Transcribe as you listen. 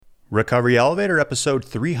Recovery Elevator, episode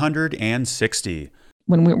 360.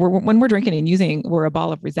 When we're drinking and using, we're a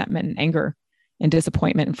ball of resentment and anger and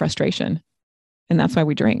disappointment and frustration. And that's why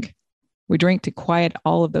we drink. We drink to quiet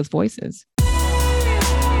all of those voices. Awakening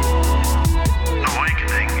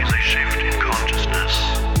is a shift in consciousness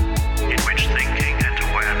in which thinking and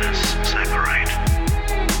awareness separate.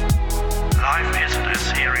 Life isn't as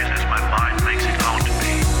serious as my mind makes it out to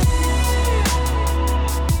be.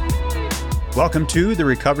 Welcome to the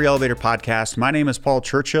Recovery Elevator podcast. My name is Paul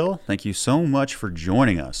Churchill. Thank you so much for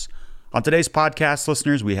joining us. On today's podcast,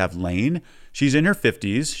 listeners, we have Lane. She's in her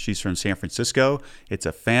 50s. She's from San Francisco. It's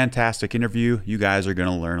a fantastic interview. You guys are going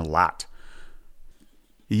to learn a lot.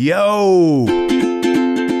 Yo!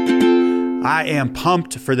 I am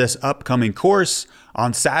pumped for this upcoming course.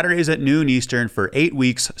 On Saturdays at noon Eastern for 8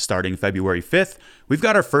 weeks, starting February 5th, we've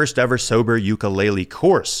got our first ever sober ukulele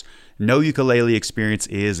course. No ukulele experience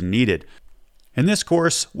is needed. In this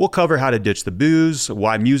course, we'll cover how to ditch the booze,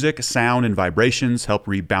 why music, sound, and vibrations help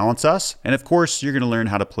rebalance us, and of course, you're going to learn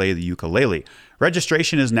how to play the ukulele.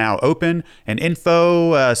 Registration is now open, and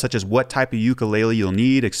info such as what type of ukulele you'll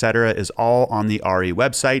need, etc., is all on the RE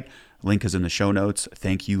website. Link is in the show notes.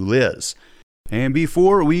 Thank you, Liz. And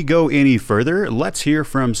before we go any further, let's hear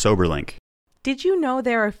from SoberLink. Did you know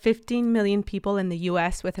there are 15 million people in the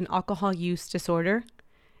U.S. with an alcohol use disorder?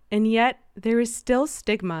 And yet, there is still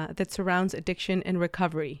stigma that surrounds addiction and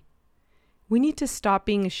recovery. We need to stop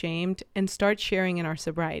being ashamed and start sharing in our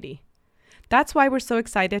sobriety. That's why we're so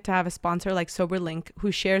excited to have a sponsor like SoberLink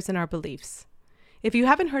who shares in our beliefs. If you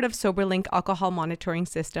haven't heard of SoberLink alcohol monitoring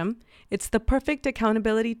system, it's the perfect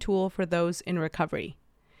accountability tool for those in recovery.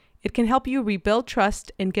 It can help you rebuild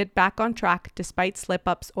trust and get back on track despite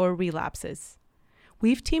slip-ups or relapses.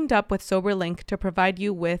 We've teamed up with SoberLink to provide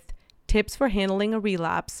you with Tips for Handling a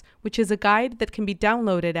Relapse, which is a guide that can be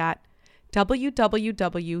downloaded at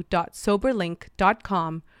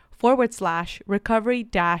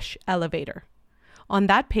www.soberlink.com/recovery-elevator. On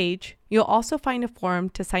that page, you'll also find a form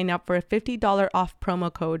to sign up for a $50 off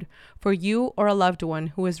promo code for you or a loved one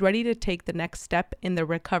who is ready to take the next step in their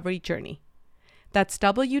recovery journey. That's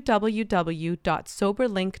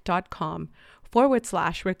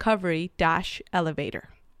www.soberlink.com/recovery-elevator.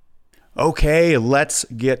 Okay, let's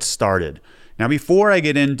get started. Now, before I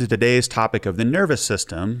get into today's topic of the nervous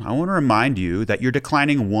system, I want to remind you that you're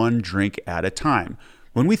declining one drink at a time.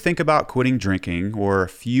 When we think about quitting drinking or a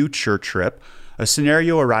future trip, a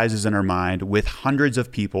scenario arises in our mind with hundreds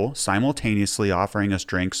of people simultaneously offering us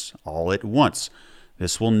drinks all at once.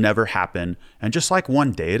 This will never happen, and just like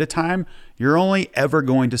one day at a time, you're only ever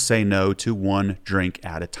going to say no to one drink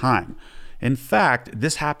at a time. In fact,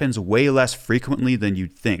 this happens way less frequently than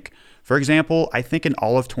you'd think. For example, I think in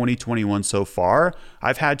all of 2021 so far,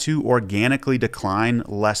 I've had to organically decline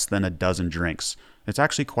less than a dozen drinks. It's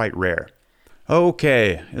actually quite rare.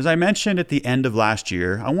 Okay, as I mentioned at the end of last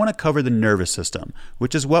year, I want to cover the nervous system,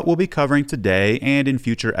 which is what we'll be covering today and in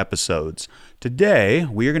future episodes. Today,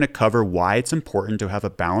 we are going to cover why it's important to have a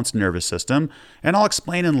balanced nervous system, and I'll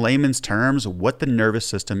explain in layman's terms what the nervous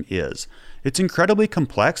system is. It's incredibly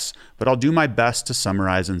complex, but I'll do my best to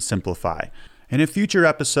summarize and simplify. And in future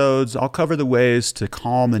episodes, I'll cover the ways to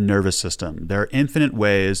calm the nervous system. There are infinite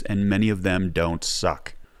ways, and many of them don't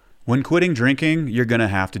suck. When quitting drinking, you're going to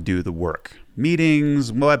have to do the work.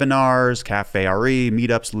 Meetings, webinars, cafe RE,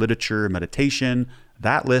 meetups, literature, meditation.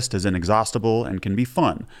 That list is inexhaustible and can be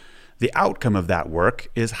fun. The outcome of that work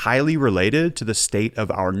is highly related to the state of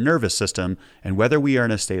our nervous system and whether we are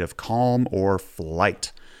in a state of calm or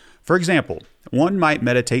flight. For example, one might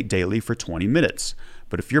meditate daily for 20 minutes.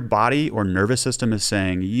 But if your body or nervous system is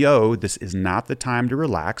saying, yo, this is not the time to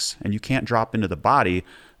relax, and you can't drop into the body,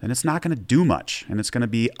 then it's not going to do much, and it's going to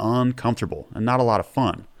be uncomfortable and not a lot of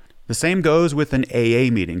fun. The same goes with an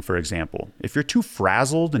AA meeting, for example. If you're too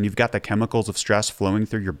frazzled and you've got the chemicals of stress flowing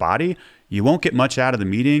through your body, you won't get much out of the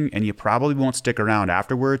meeting, and you probably won't stick around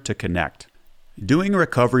afterward to connect. Doing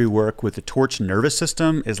recovery work with a torched nervous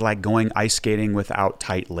system is like going ice skating without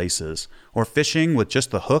tight laces, or fishing with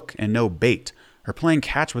just the hook and no bait, or playing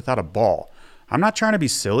catch without a ball. I'm not trying to be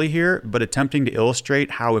silly here, but attempting to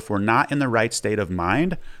illustrate how if we're not in the right state of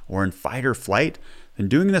mind or in fight or flight, then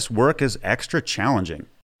doing this work is extra challenging.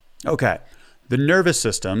 Okay, the nervous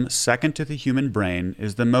system, second to the human brain,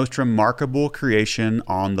 is the most remarkable creation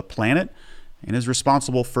on the planet and is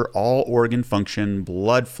responsible for all organ function,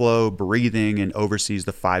 blood flow, breathing, and oversees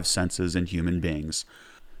the 5 senses in human beings.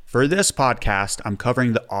 For this podcast, I'm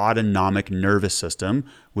covering the autonomic nervous system,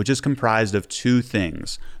 which is comprised of 2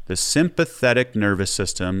 things, the sympathetic nervous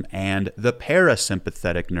system and the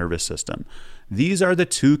parasympathetic nervous system. These are the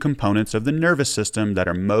two components of the nervous system that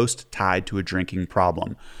are most tied to a drinking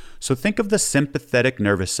problem. So think of the sympathetic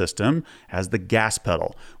nervous system as the gas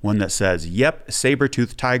pedal, one that says, yep,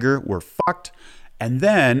 saber-toothed tiger, we're fucked. And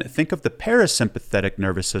then think of the parasympathetic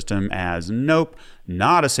nervous system as, nope,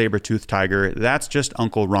 not a saber-toothed tiger. That's just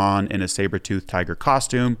Uncle Ron in a saber-toothed tiger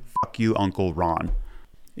costume. Fuck you, Uncle Ron.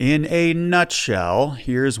 In a nutshell,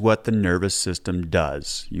 here's what the nervous system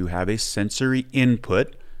does. You have a sensory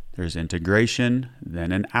input, there's integration,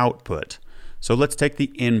 then an output. So let's take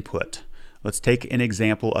the input. Let's take an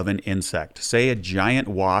example of an insect. Say a giant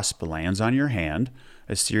wasp lands on your hand.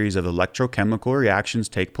 A series of electrochemical reactions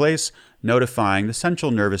take place, notifying the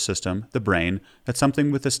central nervous system, the brain, that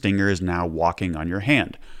something with a stinger is now walking on your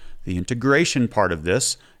hand. The integration part of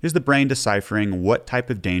this is the brain deciphering what type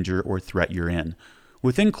of danger or threat you're in.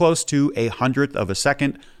 Within close to 1/100th of a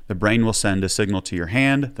second, the brain will send a signal to your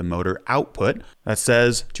hand, the motor output, that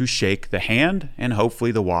says to shake the hand, and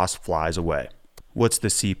hopefully the wasp flies away. What's the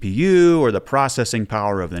CPU, or the processing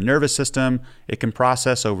power of the nervous system? It can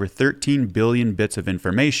process over 13 billion bits of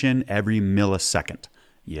information every millisecond.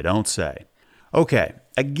 You don't say. Okay,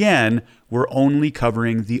 again, we're only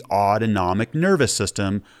covering the autonomic nervous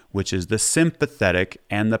system, which is the sympathetic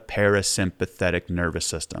and the parasympathetic nervous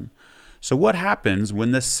system. So what happens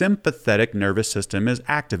when the sympathetic nervous system is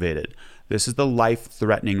activated? This is the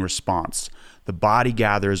life-threatening response. The body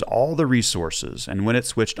gathers all the resources, and when it's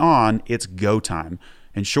switched on, it's go time.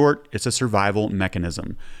 In short, it's a survival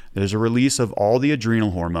mechanism. There's a release of all the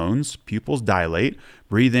adrenal hormones, pupils dilate,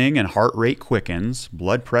 breathing and heart rate quickens,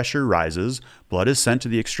 blood pressure rises, blood is sent to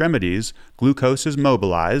the extremities, glucose is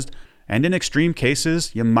mobilized, and in extreme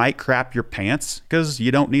cases, you might crap your pants because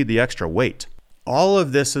you don't need the extra weight. All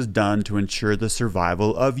of this is done to ensure the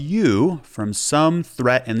survival of you from some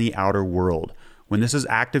threat in the outer world. When this is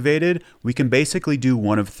activated, we can basically do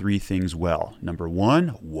one of three things well. Number one,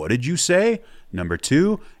 what did you say? Number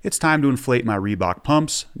two, it's time to inflate my Reebok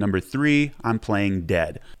pumps. Number three, I'm playing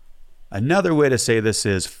dead. Another way to say this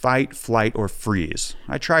is fight, flight, or freeze.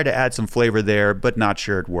 I tried to add some flavor there, but not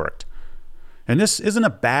sure it worked. And this isn't a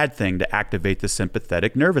bad thing to activate the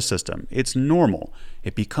sympathetic nervous system. It's normal.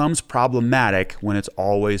 It becomes problematic when it's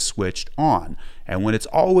always switched on. And when it's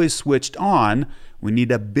always switched on, we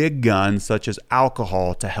need a big gun such as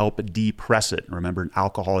alcohol to help depress it. Remember,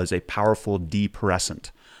 alcohol is a powerful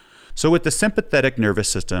depressant. So with the sympathetic nervous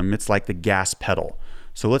system, it's like the gas pedal.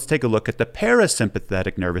 So let's take a look at the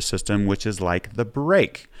parasympathetic nervous system, which is like the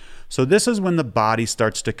brake. So this is when the body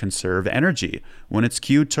starts to conserve energy, when it's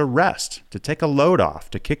cued to rest, to take a load off,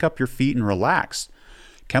 to kick up your feet and relax.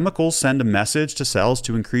 Chemicals send a message to cells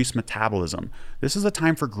to increase metabolism. This is a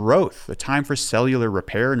time for growth, a time for cellular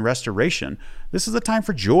repair and restoration. This is a time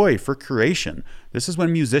for joy, for creation. This is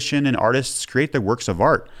when musicians and artists create their works of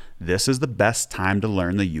art. This is the best time to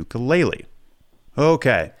learn the ukulele.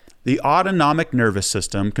 Okay, the autonomic nervous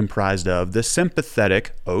system comprised of the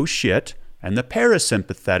sympathetic, oh shit, and the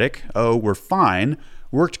parasympathetic, oh we're fine,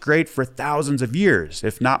 worked great for thousands of years,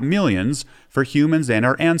 if not millions, for humans and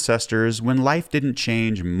our ancestors when life didn't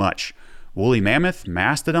change much. Woolly mammoth,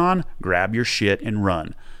 mastodon, grab your shit and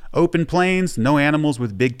run. Open plains, no animals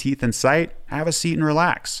with big teeth in sight, have a seat and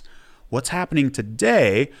relax. What's happening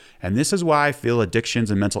today, and this is why I feel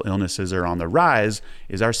addictions and mental illnesses are on the rise,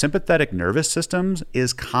 is our sympathetic nervous systems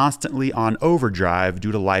is constantly on overdrive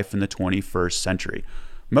due to life in the 21st century.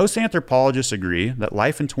 Most anthropologists agree that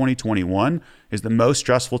life in 2021 is the most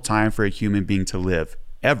stressful time for a human being to live,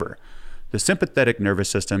 ever. The sympathetic nervous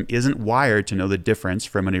system isn't wired to know the difference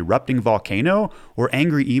from an erupting volcano or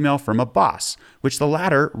angry email from a boss, which the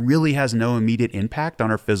latter really has no immediate impact on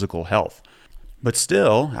our physical health. But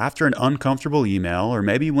still, after an uncomfortable email, or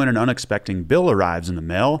maybe when an unexpected bill arrives in the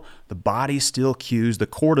mail, the body still cues the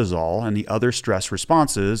cortisol and the other stress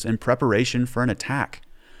responses in preparation for an attack.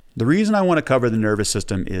 The reason I want to cover the nervous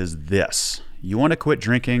system is this. You want to quit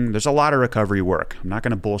drinking, there's a lot of recovery work. I'm not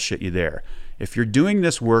going to bullshit you there. If you're doing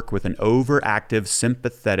this work with an overactive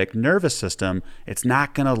sympathetic nervous system, it's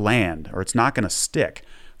not going to land or it's not going to stick.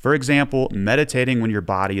 For example, meditating when your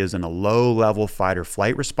body is in a low-level fight or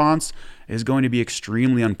flight response is going to be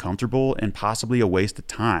extremely uncomfortable and possibly a waste of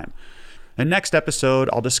time. In the next episode,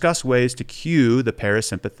 I'll discuss ways to cue the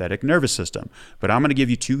parasympathetic nervous system, but I'm going to give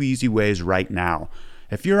you 2 easy ways right now.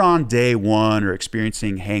 If you're on day 1 or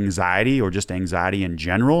experiencing anxiety or just anxiety in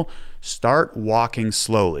general, start walking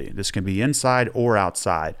slowly. This can be inside or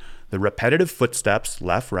outside. The repetitive footsteps,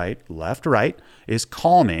 left, right, is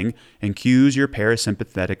calming and cues your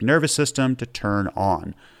parasympathetic nervous system to turn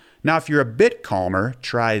on. Now, if you're a bit calmer,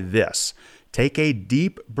 try this. Take a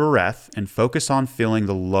deep breath and focus on feeling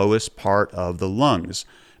the lowest part of the lungs.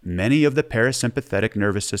 Many of the parasympathetic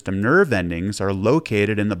nervous system nerve endings are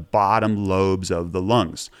located in the bottom lobes of the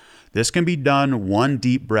lungs. This can be done one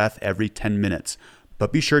deep breath every 10 minutes,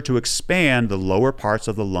 but be sure to expand the lower parts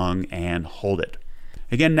of the lung and hold it.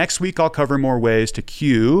 Again, next week I'll cover more ways to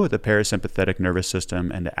cue the parasympathetic nervous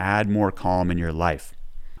system and to add more calm in your life.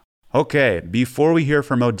 Okay, before we hear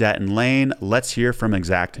from Odette and Lane, let's hear from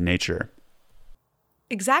Exact Nature.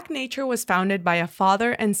 Exact Nature was founded by a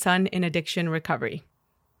father and son in addiction recovery.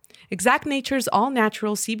 Exact Nature's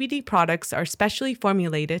all-natural CBD products are specially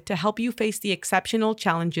formulated to help you face the exceptional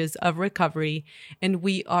challenges of recovery, and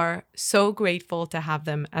we are so grateful to have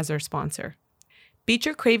them as our sponsor. Beat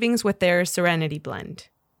your cravings with their Serenity Blend.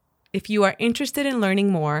 If you are interested in learning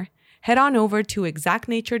more, head on over to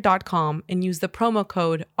exactnature.com and use the promo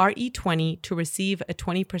code RE20 to receive a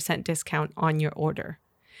 20% discount on your order.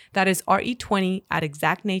 That is RE20 at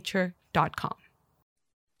exactnature.com.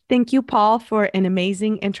 Thank you, Paul, for an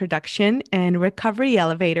amazing introduction and recovery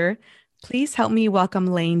elevator. Please help me welcome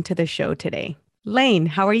Lane to the show today. Lane,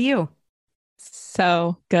 how are you?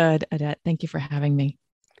 So good, Odette. Thank you for having me.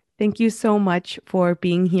 Thank you so much for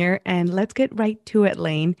being here. And let's get right to it,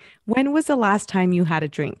 Lane. When was the last time you had a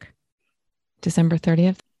drink? December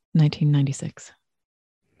 30th, 1996.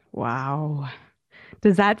 Wow.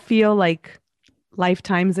 Does that feel like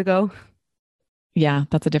lifetimes ago? Yeah,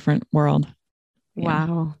 that's a different world. Yeah.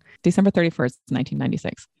 Wow. December 31st,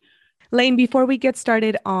 1996. Lane, before we get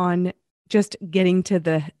started on just getting to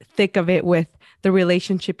the thick of it with the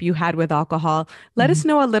relationship you had with alcohol, let us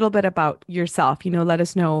know a little bit about yourself. Let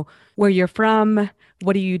us know where you're from.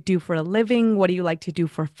 What do you do for a living? What do you like to do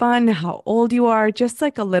for fun? How old you are? Just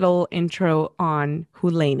like a little intro on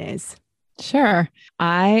who Lane is. Sure.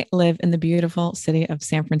 I live in the beautiful city of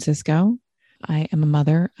San Francisco. I am a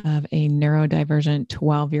mother of a neurodivergent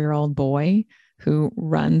 12-year-old boy who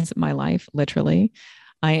runs my life, literally.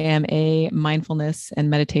 I am a mindfulness and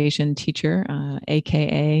meditation teacher,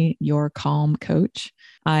 AKA your calm coach.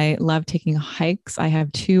 I love taking hikes. I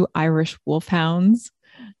have 2 Irish wolfhounds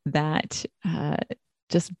that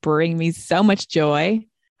just bring me so much joy.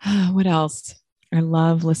 What else? I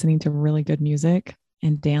love listening to really good music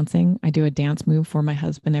and dancing. I do a dance move for my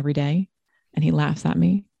husband every day, and he laughs at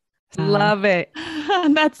me. Love it.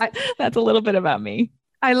 That's a little bit about me.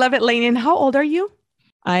 I love it, Lane. And how old are you?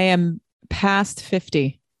 I am past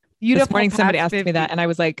 50. Beautiful. This morning, somebody asked 50. Me that, and I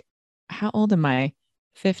was like, how old am I?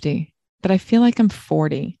 50. But I feel like I'm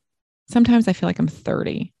 40. Sometimes I feel like I'm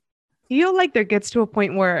 30. You feel like there gets to a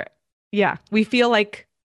point where, we feel like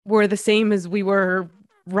we're the same as we were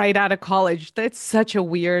right out of college. That's such a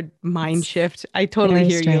weird mind shift. I totally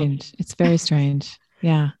hear you. It's very strange.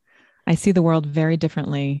 Yeah. I see the world very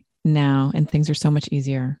differently now, and things are so much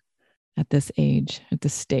easier at this age, at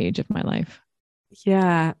this stage of my life.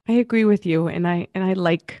 Yeah, I agree with you. And I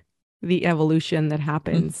like the evolution that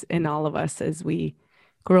happens in all of us as we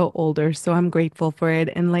grow older. So I'm grateful for it.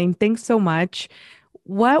 And Lane, thanks so much.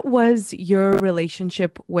 What was your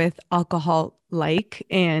relationship with alcohol like,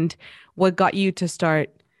 and what got you to start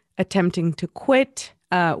attempting to quit?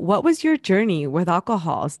 What was your journey with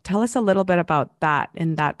alcohol? Tell us a little bit about that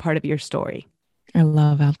and that part of your story. I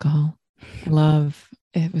love alcohol.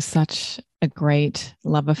 It was such a great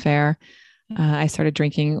love affair. I started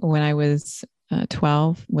drinking when I was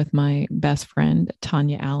 12 with my best friend,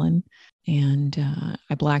 Tanya Allen. And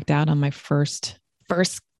I blacked out on my first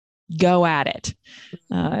go at it.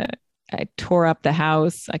 I tore up the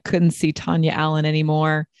house. I couldn't see Tanya Allen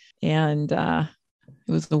anymore. And it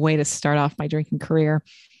was the way to start off my drinking career.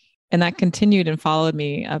 And that continued and followed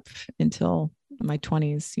me up until my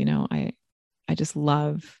 20s. I just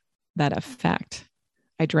love that effect.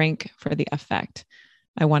 I drink for the effect.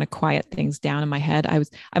 I want to quiet things down in my head.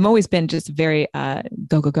 I've always been just very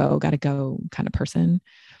go, gotta go kind of person.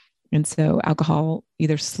 And so alcohol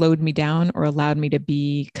either slowed me down or allowed me to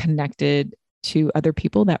be connected to other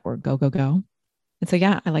people that were go. And so,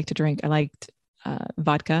 I like to drink. I liked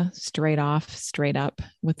vodka straight up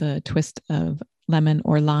with a twist of lemon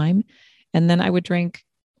or lime. And then I would drink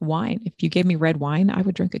wine. If you gave me red wine, I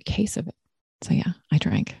would drink a case of it. So I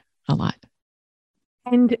drank a lot.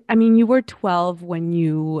 And I mean, you were 12 when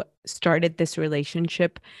you started this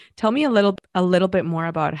relationship. Tell me a little bit more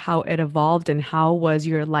about how it evolved, and how was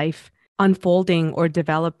your life unfolding or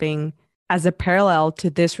developing as a parallel to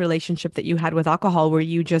this relationship that you had with alcohol? Were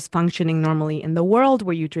you just functioning normally in the world?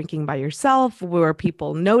 Were you drinking by yourself? Were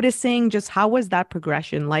people noticing? Just how was that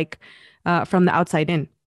progression like from the outside in?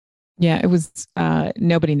 Yeah, it was,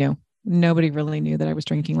 nobody knew. Nobody really knew that I was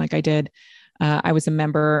drinking like I did. I was a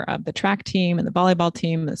member of the track team and the volleyball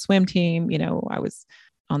team, the swim team. I was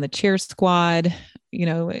on the cheer squad,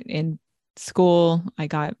 and school. I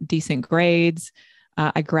got decent grades.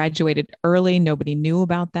 I graduated early. Nobody knew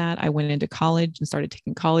about that. I went into college and started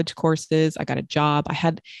taking college courses. I got a job. I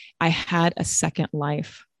had a second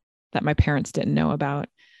life that my parents didn't know about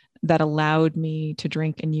that allowed me to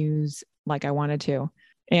drink and use like I wanted to.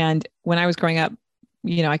 And when I was growing up,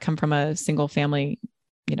 I come from a single family.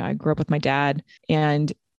 I grew up with my dad,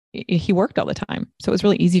 and he worked all the time. So it was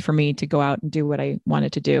really easy for me to go out and do what I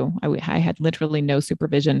wanted to do. I had literally no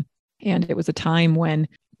supervision. And it was a time when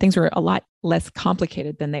things were a lot less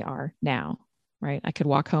complicated than they are now, right? I could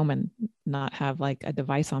walk home and not have like a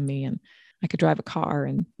device on me, and I could drive a car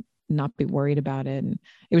and not be worried about it. And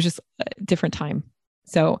it was just a different time.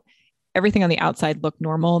 So everything on the outside looked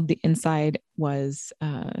normal. The inside was,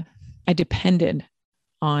 I depended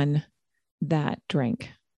on that drink.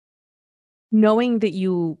 Knowing that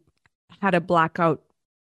you had a blackout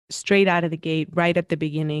straight out of the gate, right at the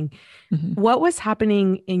beginning, what was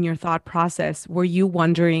happening in your thought process? Were you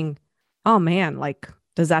wondering, oh man, like,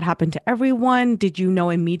 does that happen to everyone? Did you know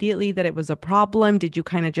immediately that it was a problem? Did you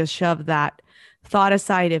kind of just shove that thought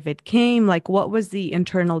aside if it came? Like, what was the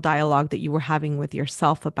internal dialogue that you were having with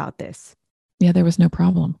yourself about this? Yeah, there was no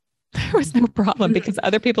problem. There was no problem because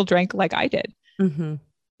other people drank like I did.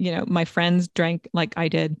 My friends drank like I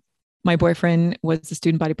did. My boyfriend was the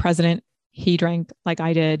student body president. He drank like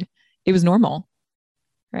I did. It was normal,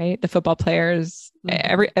 right? The football players,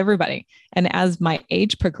 everybody. And as my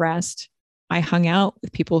age progressed, I hung out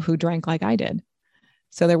with people who drank like I did.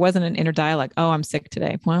 So there wasn't an inner dialogue. Oh, I'm sick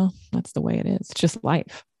today. Well, that's the way it is. It's just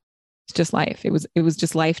life. It's just life. It was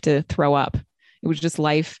just life to throw up. It was just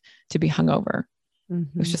life to be hungover. It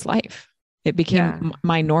was just life. It became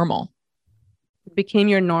my normal. It became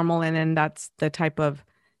your normal. And then that's the type of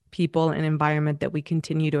people and environment that we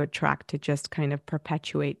continue to attract to just kind of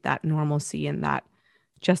perpetuate that normalcy and that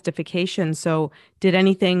justification. So did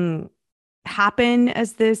anything happen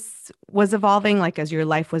as this was evolving, like as your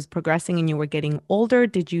life was progressing and you were getting older?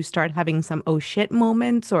 Did you start having some oh shit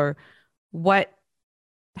moments, or what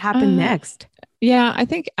happened next? Yeah, I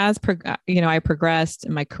think as I progressed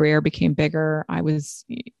and my career became bigger, I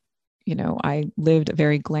lived a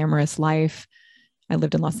very glamorous life. I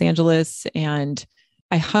lived in Los Angeles and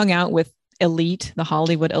I hung out with elite, the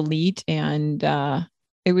Hollywood elite, and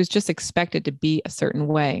it was just expected to be a certain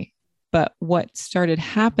way. But what started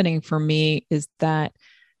happening for me is that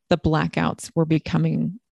the blackouts were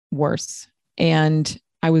becoming worse. And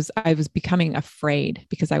I was becoming afraid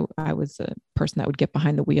because I was a person that would get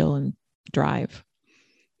behind the wheel and drive.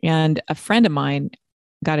 And a friend of mine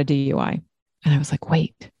got a DUI. And I was like,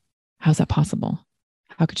 wait, how's that possible?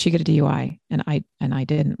 How could she get a DUI? And I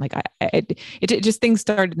didn't. Like it just, things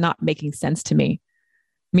started not making sense to me.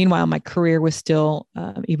 Meanwhile, my career was still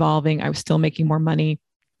evolving. I was still making more money.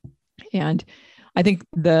 And I think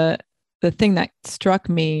the thing that struck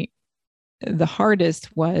me the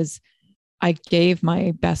hardest was I gave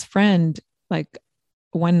my best friend, like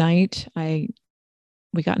one night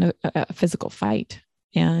we got in a physical fight,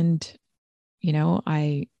 and,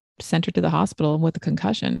 I sent her to the hospital with a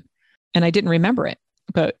concussion, and I didn't remember it.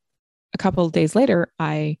 But a couple of days later,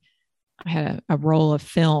 I had a roll of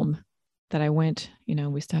film that I went, we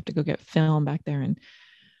used to have to go get film back there,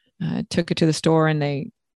 and took it to the store, and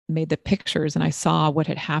they made the pictures, and I saw what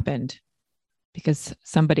had happened because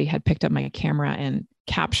somebody had picked up my camera and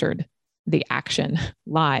captured the action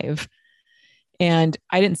live. And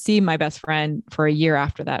I didn't see my best friend for a year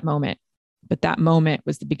after that moment, but that moment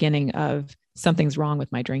was the beginning of something's wrong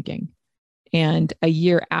with my drinking. And a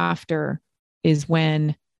year after is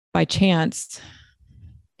when, by chance,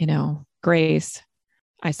 grace,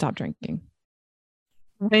 I stopped drinking.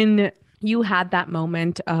 When you had that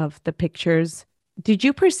moment of the pictures, did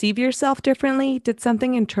you perceive yourself differently? Did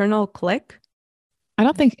something internal click? I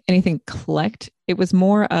don't think anything clicked. It was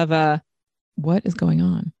more of a, what is going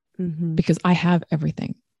on? Because I have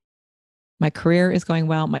everything. My career is going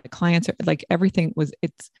well. My clients are like, everything was,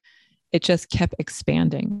 it just kept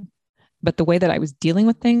expanding. But the way that I was dealing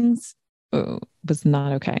with things was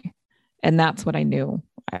not okay. And that's what I knew.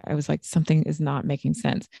 I was like, something is not making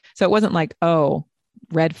sense. So it wasn't like, oh,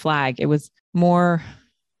 red flag. It was more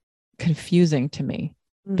confusing to me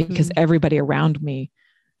because everybody around me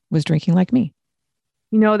was drinking like me.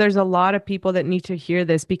 There's a lot of people that need to hear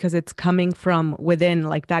this because it's coming from within,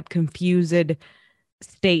 like that confused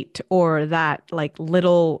state or that like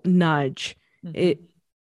little nudge.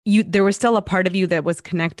 There was still a part of you that was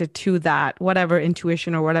connected to that, whatever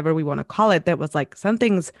intuition or whatever we want to call it, that was like,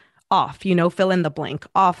 something's off, fill in the blank,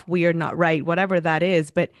 off, weird, not right, whatever that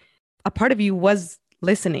is. But a part of you was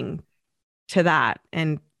listening to that.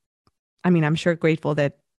 And I mean, I'm sure grateful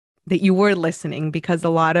that you were listening, because a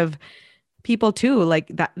lot of people too,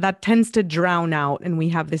 like that tends to drown out, and we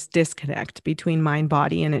have this disconnect between mind,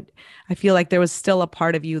 body, and I feel like there was still a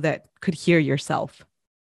part of you that could hear yourself.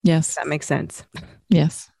 Yes. That makes sense.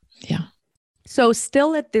 Yes. Yeah. So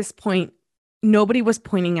still at this point, nobody was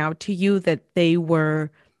pointing out to you that they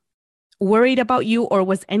were worried about you, or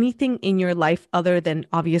was anything in your life other than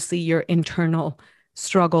obviously your internal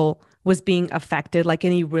struggle was being affected, like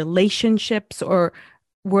any relationships, or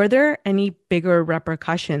were there any bigger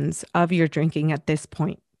repercussions of your drinking at this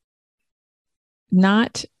point?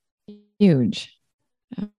 Not huge.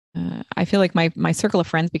 I feel like my circle of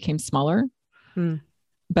friends became smaller,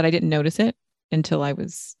 but I didn't notice it until I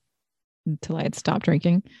had stopped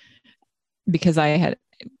drinking, because I had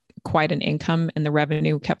quite an income and the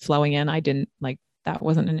revenue kept flowing in. That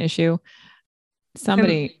wasn't an issue.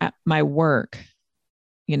 Somebody at my work,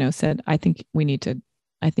 said, I think you need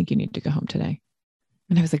to go home today.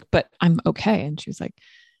 And I was like, but I'm okay. And she was like,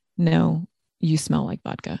 no, you smell like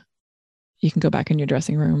vodka. You can go back in your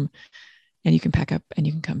dressing room and you can pack up and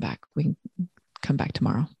you can come back. We can come back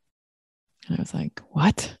tomorrow. And I was like,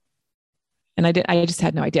 what? And I just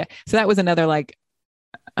had no idea. So that was another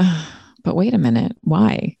but wait a minute,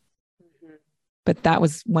 why? Mm-hmm. But that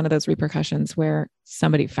was one of those repercussions where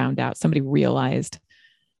somebody found out, somebody realized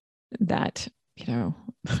that,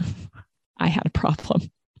 I had a problem.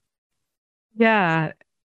 Yeah.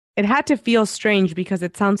 It had to feel strange, because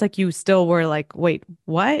it sounds like you still were like, wait,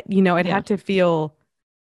 what? It had to feel,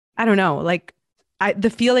 I don't know, like the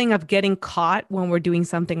feeling of getting caught when we're doing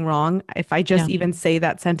something wrong. If I just even say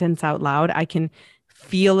that sentence out loud, I can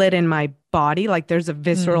feel it in my body. Like there's a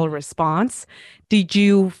visceral response. Did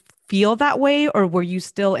you feel that way, or were you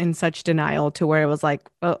still in such denial to where it was like,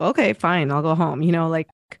 oh, okay, fine, I'll go home,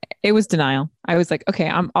 It was denial. I was like,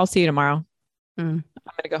 okay, I'll see you tomorrow. I'm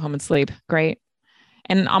going to go home and sleep. Great.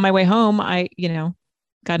 And on my way home, I,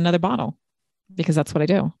 got another bottle, because that's what I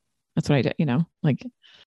do. That's what I did,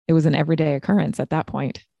 it was an everyday occurrence at that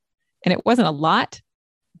point. And it wasn't a lot,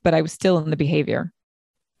 but I was still in the behavior.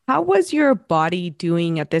 How was your body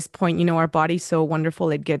doing at this point? Our body's so wonderful.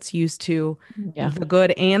 It gets used to the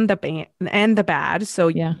good and the bad.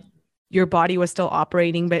 So your body was still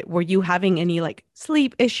operating, but were you having any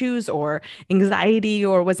sleep issues or anxiety,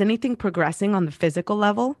 or was anything progressing on the physical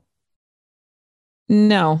level?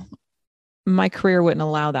 No, my career wouldn't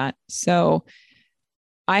allow that. So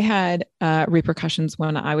I had repercussions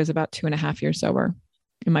when I was about 2.5 years sober,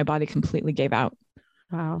 and my body completely gave out.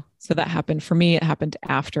 Wow. So that happened for me. It happened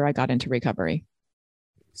after I got into recovery.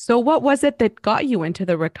 So what was it that got you into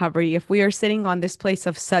the recovery? If we are sitting on this place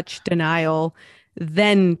of such denial,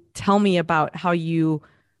 then tell me about how you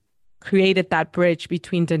created that bridge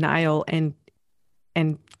between denial and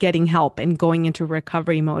getting help and going into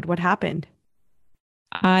recovery mode. What happened?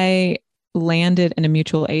 I landed in a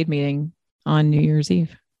mutual aid meeting on New Year's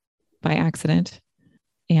Eve by accident.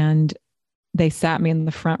 And they sat me in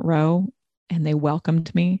the front row and they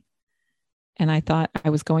welcomed me. And I thought I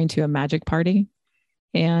was going to a magic party.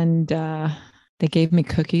 And they gave me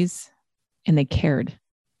cookies and they cared.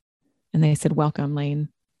 And they said, welcome, Lane.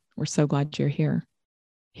 We're so glad you're here.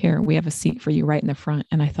 Here, we have a seat for you right in the front.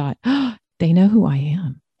 And I thought, oh, they know who I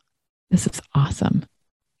am. This is awesome.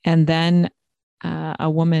 And then a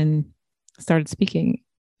woman started speaking,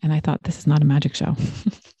 and I thought, this is not a magic show.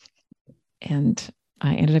 And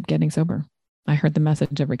I ended up getting sober. I heard the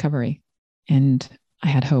message of recovery, and I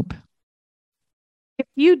had hope. If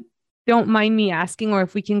you don't mind me asking, or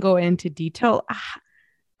if we can go into detail,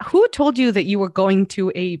 who told you that you were going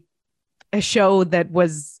to a show that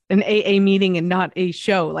was an AA meeting and not a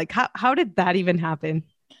show? Like, how did that even happen?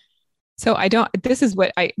 So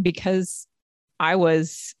because I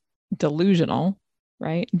was delusional,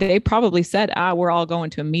 right? They probably said, we're all going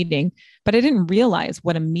to a meeting, but I didn't realize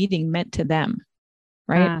what a meeting meant to them,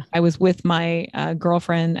 right? I was with my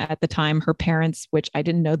girlfriend at the time, her parents, which I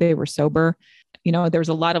didn't know they were sober. There was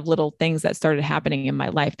a lot of little things that started happening in my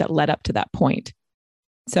life that led up to that point.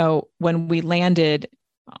 So when we landed,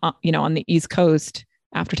 on the East Coast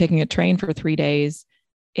after taking a train for 3 days,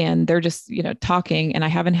 and they're just, talking, and I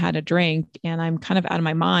haven't had a drink and I'm kind of out of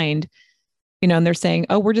my mind, and they're saying,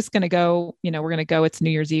 oh, we're just going to go, we're going to go. It's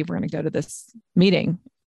New Year's Eve. We're going to go to this meeting.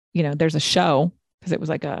 There's a show, because it was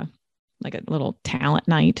like a little talent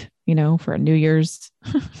night, for a New Year's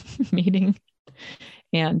meeting.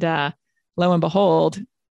 And lo and behold,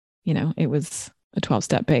 it was a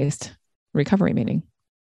 12-step based recovery meeting.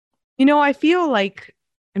 I feel like,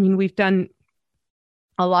 we've done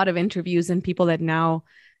a lot of interviews, and people that now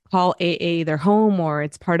call AA their home or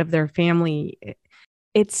it's part of their family.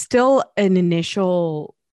 It's still an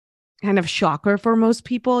initial kind of shocker for most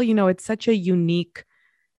people. It's such a unique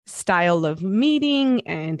style of meeting,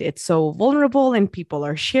 and it's so vulnerable and people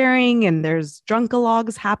are sharing and there's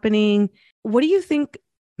drunkalogs happening. What do you think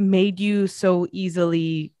made you so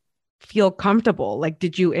easily feel comfortable? Like,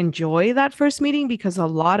 did you enjoy that first meeting? Because a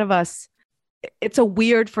lot of us, it's a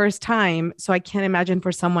weird first time. So I can't imagine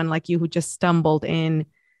for someone like you who just stumbled in.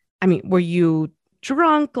 I mean, were you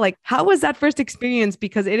drunk? Like, how was that first experience?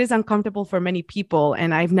 Because it is uncomfortable for many people.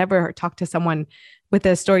 And I've never talked to someone with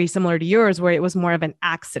a story similar to yours where it was more of an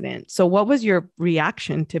accident. So what was your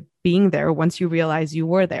reaction to being there once you realized you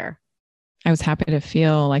were there? I was happy to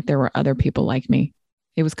feel like there were other people like me.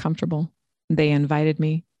 It was comfortable. They invited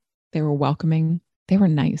me. They were welcoming. They were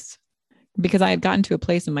nice because I had gotten to a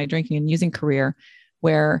place in my drinking and using career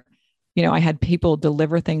where, I had people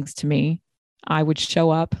deliver things to me. I would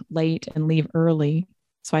show up late and leave early.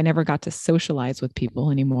 So I never got to socialize with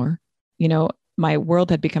people anymore. My world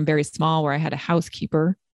had become very small where I had a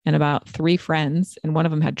housekeeper and about 3 friends, and one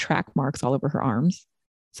of them had track marks all over her arms.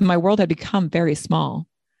 So my world had become very small.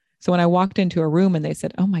 So when I walked into a room and they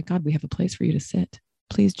said, "Oh my God, we have a place for you to sit.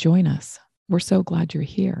 Please join us. We're so glad you're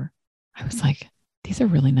here." I was like, these are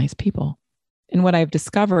really nice people. And what I've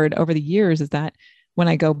discovered over the years is that when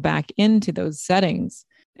I go back into those settings,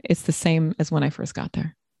 it's the same as when I first got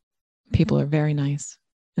there. People are very nice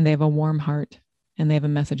and they have a warm heart and they have a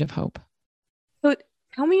message of hope. So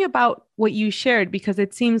tell me about what you shared, because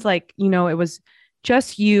it seems like, it was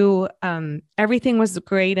just you. Everything was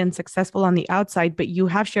great and successful on the outside, but you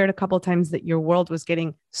have shared a couple of times that your world was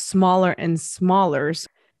getting smaller and smaller.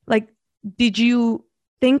 Like, did you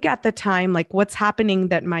think at the time, like, what's happening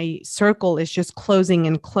that my circle is just closing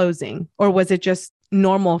and closing? Or was it just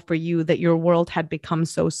normal for you that your world had become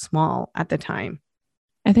so small at the time?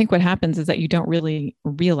 I think what happens is that you don't really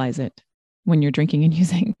realize it when you're drinking and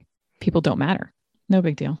using. People don't matter. No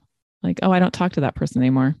big deal. Like, oh, I don't talk to that person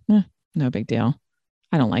anymore. No big deal.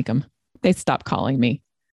 I don't like them. They stop calling me,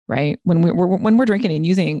 right? When we're drinking and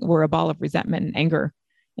using, we're a ball of resentment and anger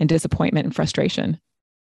and disappointment and frustration.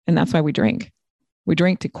 And that's why we drink. We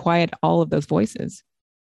drink to quiet all of those voices.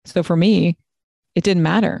 So for me, it didn't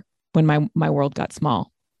matter when my world got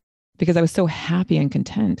small because I was so happy and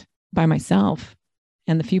content by myself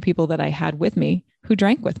and the few people that I had with me who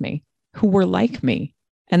drank with me, who were like me.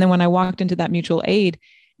 And then when I walked into that mutual aid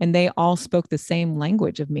and they all spoke the same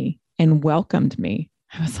language of me and welcomed me,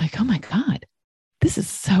 I was like, oh my God, this is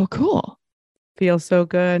so cool. Feels so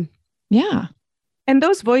good. Yeah. And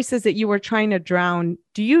those voices that you were trying to drown,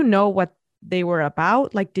 do you know what they were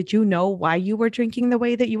about? Like, did you know why you were drinking the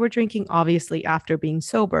way that you were drinking? Obviously after being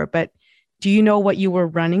sober, but do you know what you were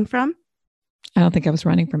running from? I don't think I was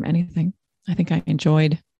running from anything. I think I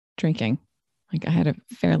enjoyed drinking. Like I had a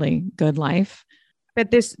fairly good life. But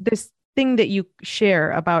this thing that you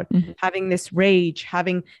share about having this rage,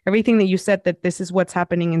 having everything that you said, that this is what's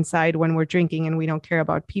happening inside when we're drinking and we don't care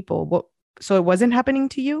about people. So it wasn't happening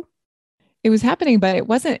to you? It was happening, but it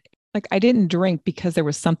wasn't like I didn't drink because there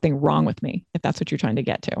was something wrong with me, if that's what you're trying to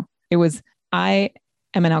get to. It was, I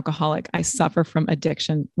am an alcoholic. I suffer from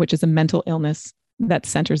addiction, which is a mental illness that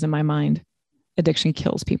centers in my mind. Addiction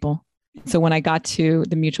kills people. So when I got to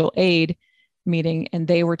the mutual aid meeting and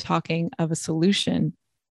they were talking of a solution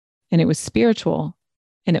and it was spiritual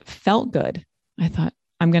and it felt good, I thought,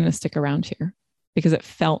 I'm going to stick around here because it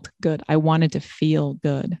felt good. I wanted to feel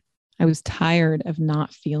good. I was tired of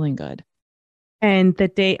not feeling good. And the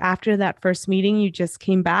day after that first meeting, you just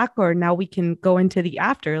came back, or now we can go into the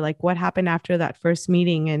after, like what happened after that first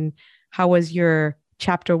meeting and how was your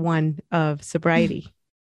chapter 1 of sobriety?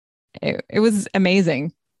 It was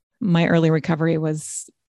amazing. My early recovery was,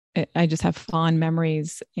 I just have fond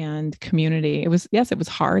memories and community. It was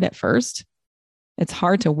hard at first. It's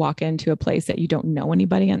hard to walk into a place that you don't know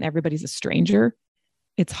anybody and everybody's a stranger.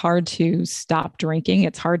 It's hard to stop drinking.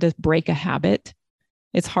 It's hard to break a habit.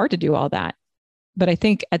 It's hard to do all that. But I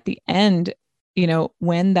think at the end,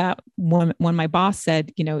 when my boss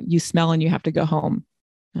said, you smell and you have to go home,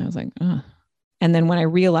 I was like, oh. And then when I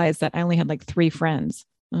realized that I only had like 3 friends,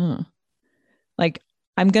 like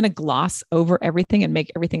I'm going to gloss over everything and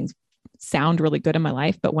make everything sound really good in my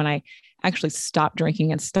life. But when I actually stop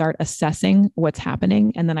drinking and start assessing what's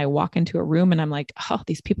happening, and then I walk into a room and I'm like, oh,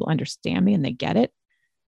 these people understand me and they get it.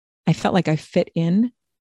 I felt like I fit in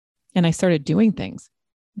and I started doing things.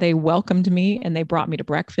 They welcomed me and they brought me to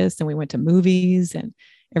breakfast and we went to movies and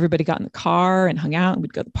everybody got in the car and hung out and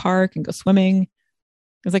we'd go to the park and go swimming. It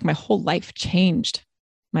was like my whole life changed.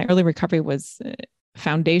 My early recovery was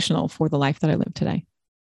foundational for the life that I live today.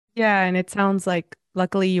 Yeah. And it sounds like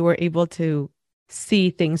luckily you were able to see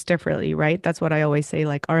things differently, right? That's what I always say,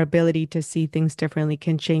 like our ability to see things differently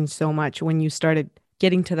can change so much when you started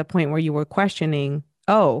getting to the point where you were questioning,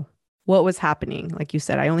 oh, what was happening? Like you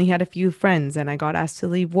said, I only had a few friends and I got asked to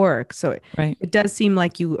leave work. So Right. it does seem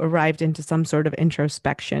like you arrived into some sort of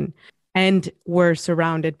introspection and were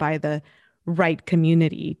surrounded by the right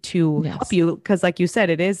community to help Yes. you. Because, like you said,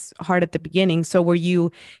 it is hard at the beginning. So, were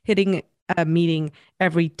you hitting a meeting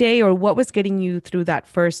every day, or what was getting you through that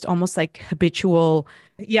first almost like habitual,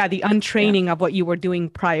 yeah, the Yeah. untraining of what you were doing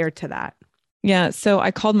prior to that? Yeah. So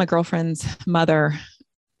I called my girlfriend's mother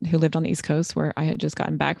who lived on the East Coast where I had just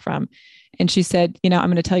gotten back from. And she said, I'm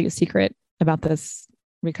going to tell you a secret about this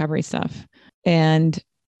recovery stuff. And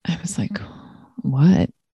I was like, what?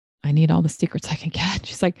 I need all the secrets I can get.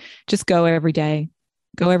 She's like, just go every day.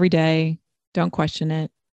 Go every day. Don't question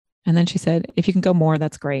it. And then she said, if you can go more,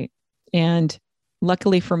 that's great. And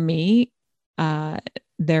luckily for me,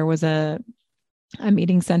 there was a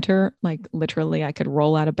meeting center, like literally I could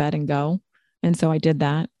roll out of bed and go. And so I did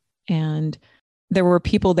that. And there were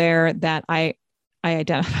people there that I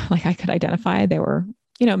identify, like I could identify. They were,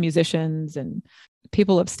 musicians and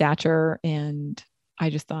people of stature. And I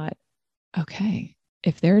just thought, okay,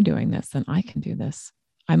 if they're doing this, then I can do this.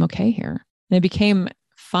 I'm okay here. And it became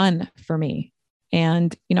fun for me.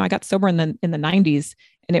 And, I got sober in the 90s,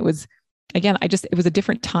 and it was, again, it was a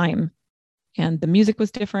different time, and the music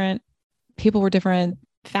was different. People were different,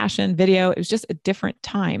 fashion, video. It was just a different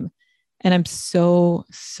time. And I'm so,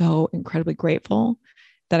 so incredibly grateful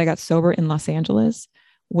that I got sober in Los Angeles,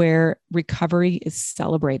 where recovery is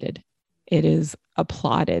celebrated. It is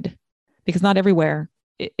applauded, because not everywhere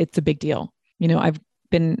it's a big deal. I've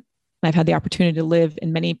had the opportunity to live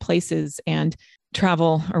in many places and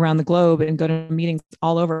travel around the globe and go to meetings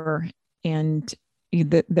all over. And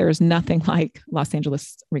there's nothing like Los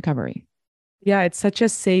Angeles recovery. Yeah, it's such a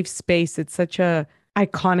safe space. It's such a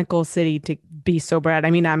iconical city to be sober at.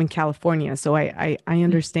 I mean, I'm in California, so I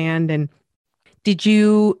understand. And did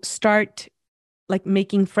you start like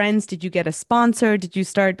making friends? Did you get a sponsor? Did you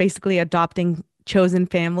start basically adopting chosen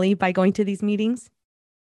family by going to these meetings?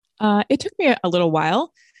 It took me a little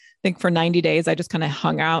while. I think for 90 days, I just kind of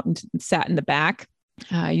hung out and sat in the back.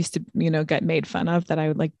 I used to, get made fun of that I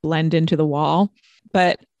would like blend into the wall.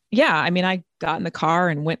 But yeah, I mean, I got in the car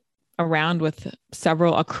and went around with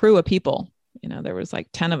a crew of people. There was like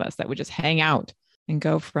 10 of us that would just hang out and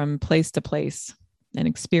go from place to place and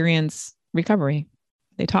experience recovery.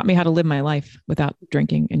 They taught me how to live my life without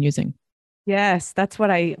drinking and using. Yes, that's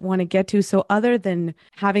what I want to get to. So other than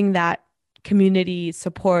having that community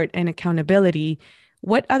support and accountability,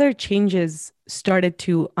 what other changes started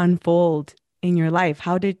to unfold in your life?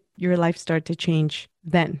 How did your life start to change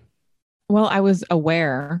then? Well, I was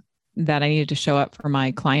aware that I needed to show up for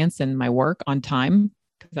my clients and my work on time,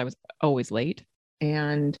 because I was always late.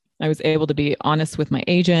 And I was able to be honest with my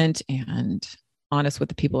agent and honest with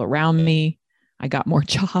the people around me. I got more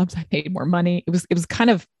jobs. I made more money. It was kind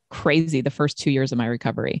of crazy the first 2 years of my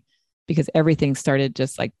recovery, because everything started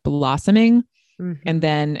just like blossoming. Mm-hmm. And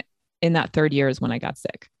then in that third year is when I got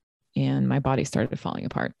sick and my body started falling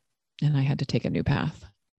apart and I had to take a new path.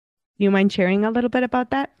 Do you mind sharing a little bit about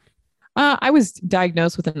that? I was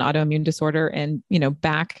diagnosed with an autoimmune disorder. And,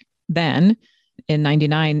 back then in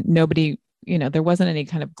 99, nobody, there wasn't any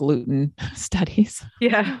kind of gluten studies.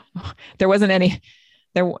 Yeah. There wasn't any,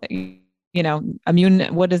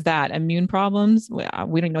 immune, what is that? Immune problems? We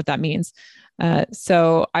don't even know what that means.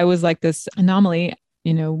 So I was like this anomaly,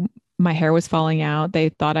 my hair was falling out. They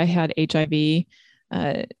thought I had HIV.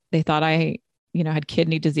 They thought I, had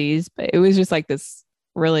kidney disease, but it was just like this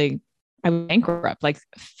really, I was bankrupt, like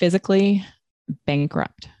physically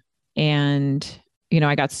bankrupt. And,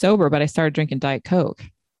 I got sober, but I started drinking Diet Coke.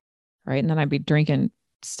 Right. And then I'd be drinking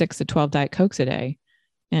 6 to 12 Diet Cokes a day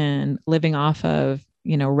and living off of,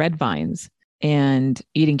 red vines and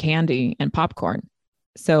eating candy and popcorn.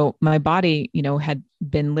 So my body, had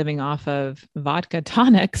been living off of vodka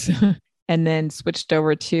tonics and then switched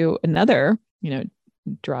over to another,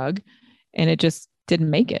 drug, and it just didn't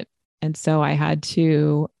make it. And so I had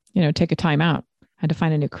to, take a time out, had to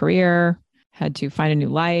find a new career, had to find a new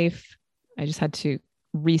life. I just had to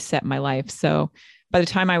reset my life. So by the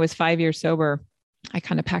time I was 5 years sober, I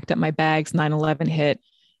kind of packed up my bags, 9/11 hit,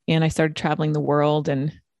 and I started traveling the world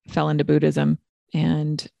and fell into Buddhism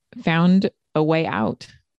and found a way out,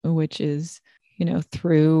 which is,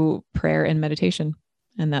 through prayer and meditation.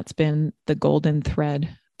 And that's been the golden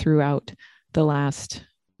thread throughout the last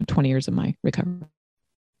 20 years of my recovery.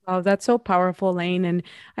 Oh, that's so powerful, Lane. And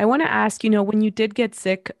I want to ask, when you did get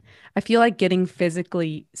sick, I feel like getting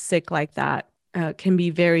physically sick like that can be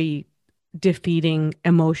very defeating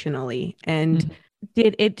emotionally. And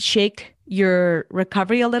did it shake your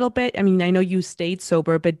recovery a little bit? I mean, I know you stayed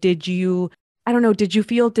sober, but did you, I don't know, did you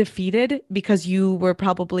feel defeated because you were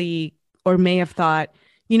probably or may have thought,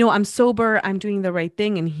 I'm sober, I'm doing the right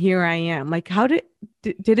thing, and here I am. Like, how did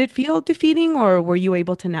it feel defeating, or were you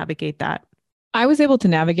able to navigate that? I was able to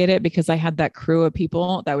navigate it because I had that crew of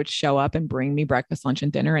people that would show up and bring me breakfast, lunch,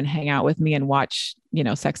 and dinner and hang out with me and watch,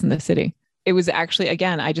 Sex in the City. It was actually,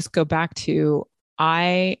 again, I just go back to,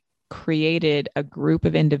 I created a group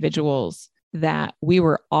of individuals that we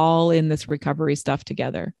were all in this recovery stuff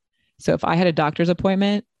together. So if I had a doctor's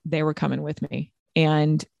appointment, they were coming with me.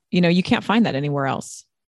 And, you can't find that anywhere else.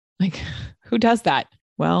 Like, who does that?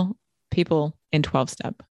 Well, people in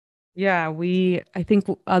 12-step. Yeah, I think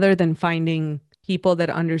other than finding people that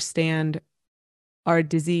understand our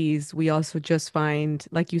disease, we also just find,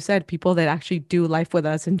 like you said, people that actually do life with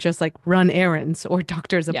us and just like run errands or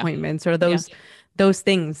doctor's appointments or those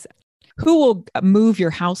things. Who will move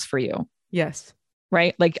your house for you? Yes.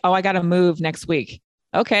 Right? Like, oh, I got to move next week.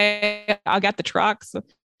 Okay, I got the trucks.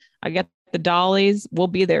 I got the dollies. We'll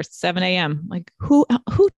be there 7 a.m. Like, who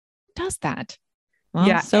does that? Well,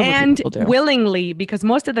 yeah, and willingly, because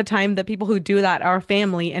most of the time the people who do that are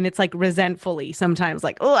family, and it's like resentfully sometimes,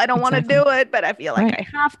 like, oh, I don't want to do it, but I feel like I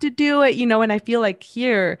have to do it, and I feel like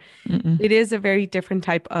here it is a very different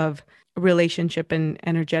type of relationship and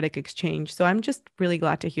energetic exchange. So I'm just really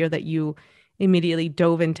glad to hear that you immediately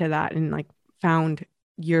dove into that and like found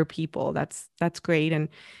your people. That's great. And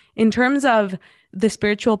in terms of the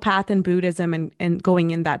spiritual path in Buddhism and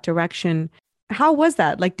going in that direction, how was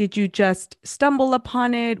that? Like, did you just stumble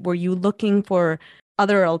upon it? Were you looking for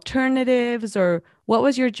other alternatives, or what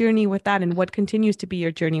was your journey with that, and what continues to be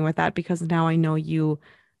your journey with that? Because now I know you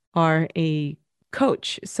are a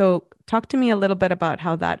coach. So talk to me a little bit about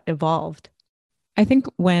how that evolved. I think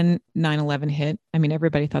when 9/11 hit, I mean,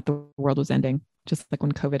 everybody thought the world was ending, just like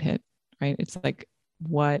when COVID hit, right? It's like,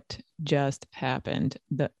 what just happened?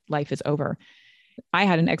 The life is over. I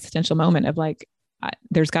had an existential moment of like,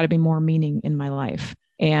 there's got to be more meaning in my life.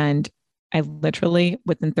 And I literally,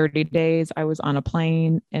 within 30 days, I was on a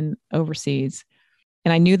plane and overseas.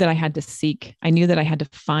 And I knew that I had to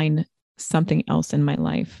find something else in my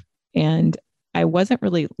life. And I wasn't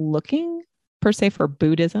really looking per se for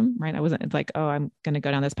Buddhism, right? I wasn't like, oh, I'm going to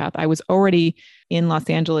go down this path. I was already in Los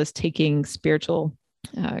Angeles taking spiritual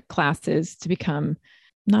classes to become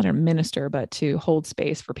not a minister, but to hold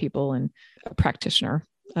space for people and a practitioner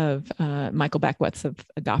of Michael Beckwith of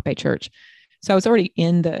Agape Church. So I was already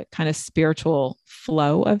in the kind of spiritual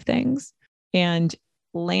flow of things, and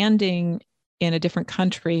landing in a different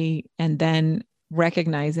country and then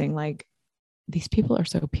recognizing like, these people are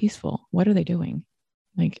so peaceful. What are they doing?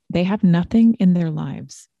 Like, they have nothing in their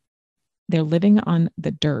lives. They're living on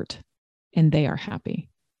the dirt and they are happy.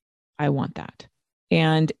 I want that.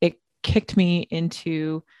 And it kicked me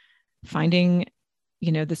into finding,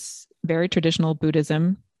 this very traditional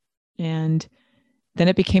Buddhism. And then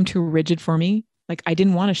it became too rigid for me. Like, I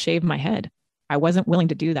didn't want to shave my head. I wasn't willing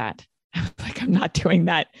to do that. I was like, I'm not doing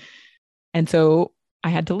that. And so I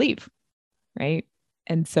had to leave. Right.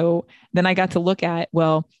 And so then I got to look at,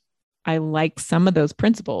 well, I like some of those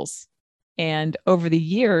principles. And over the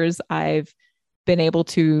years, I've been able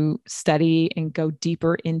to study and go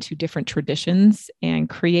deeper into different traditions and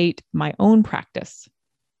create my own practice.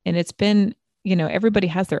 And it's been, everybody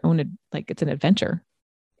has their own, like, it's an adventure.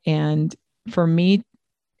 And for me,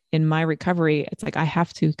 in my recovery, it's like I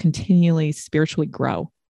have to continually spiritually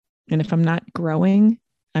grow. And if I'm not growing,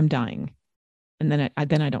 I'm dying. And then I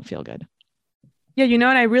don't feel good. Yeah, and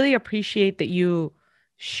I really appreciate that you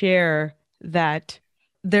share that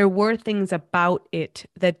there were things about it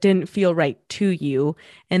that didn't feel right to you.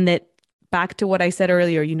 And that, back to what I said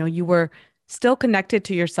earlier, you were still connected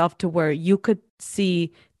to yourself to where you could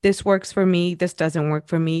see, this works for me, this doesn't work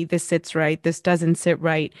for me, this sits right, this doesn't sit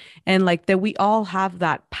right. And like that we all have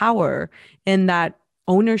that power and that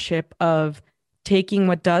ownership of taking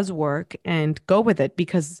what does work and go with it.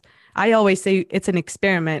 Because I always say it's an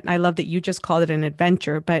experiment. I love that you just called it an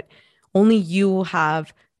adventure, but only you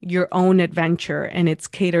have your own adventure and it's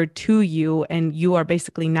catered to you, and you are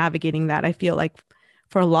basically navigating that. I feel like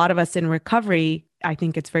for a lot of us in recovery, I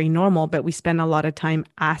think it's very normal, but we spend a lot of time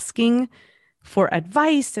asking for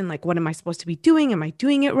advice and like, what am I supposed to be doing? Am I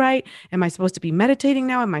doing it right? Am I supposed to be meditating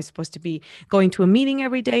now? Am I supposed to be going to a meeting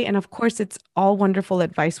every day? And of course, it's all wonderful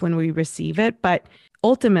advice when we receive it, but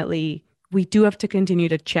ultimately we do have to continue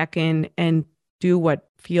to check in and do what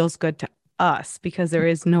feels good to us, because there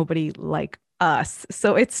is nobody like us.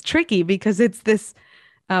 So it's tricky because it's this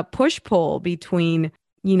push-pull between,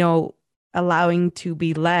 allowing to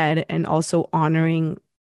be led and also honoring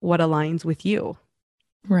what aligns with you.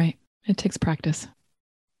 Right. It takes practice.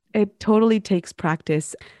 It totally takes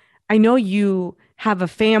practice. I know you have a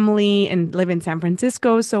family and live in San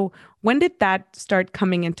Francisco. So when did that start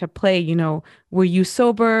coming into play? Were you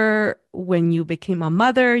sober when you became a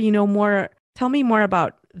mother? Tell me more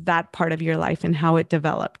about that part of your life and how it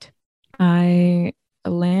developed. I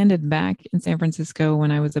landed back in San Francisco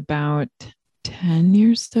when I was about 10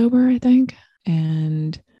 years sober, I think.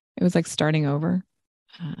 And it was like starting over,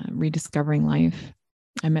 rediscovering life.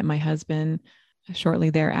 I met my husband shortly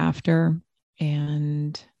thereafter,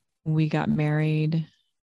 and we got married.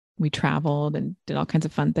 We traveled and did all kinds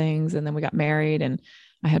of fun things. And then we got married, and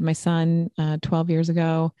I had my son 12 years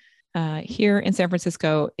ago. Here in San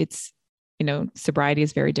Francisco, it's, sobriety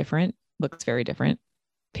is very different, looks very different.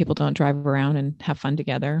 People don't drive around and have fun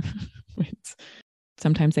together.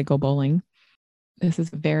 Sometimes they go bowling. It's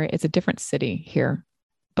a different city here,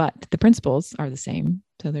 but the principles are the same.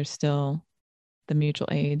 So there's still, the mutual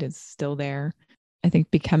aid is still there. I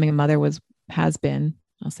think becoming a mother has been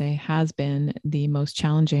the most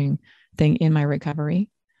challenging thing in my recovery.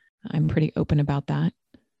 I'm pretty open about that.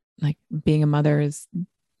 Like, being a mother is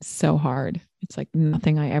so hard. It's like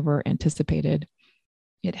nothing I ever anticipated.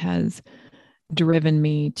 It has driven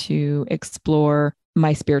me to explore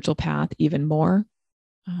my spiritual path even more.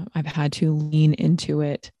 I've had to lean into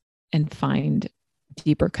it and find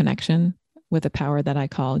deeper connection with a power that I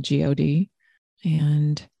call God.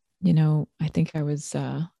 And,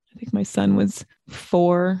 I think my son was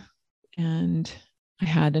 4, and I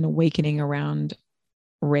had an awakening around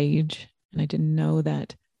rage. And I didn't know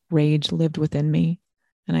that rage lived within me.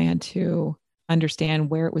 And I had to understand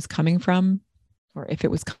where it was coming from, or if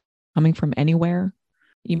it was coming from anywhere.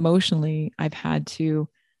 Emotionally, I've had to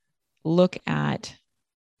look at,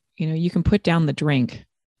 you can put down the drink,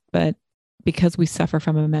 but because we suffer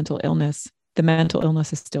from a mental illness, the mental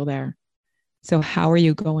illness is still there. So how are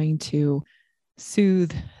you going to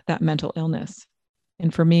soothe that mental illness?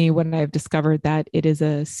 And for me, what I've discovered, that it is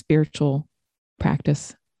a spiritual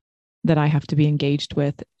practice that I have to be engaged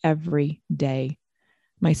with every day.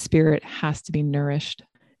 My spirit has to be nourished.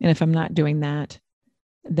 And if I'm not doing that,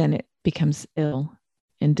 then it becomes ill,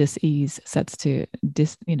 and dis-ease sets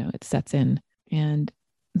in. And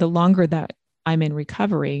the longer that I'm in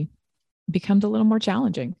recovery, it becomes a little more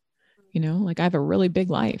challenging. Like, I have a really big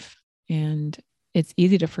life, and it's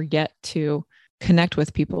easy to forget to connect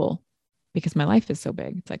with people because my life is so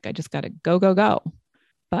big. It's like, I just got to go, go, go.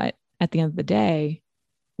 But at the end of the day,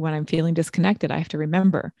 when I'm feeling disconnected, I have to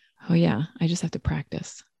remember, oh yeah, I just have to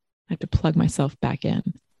practice. I have to plug myself back in.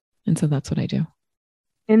 And so that's what I do.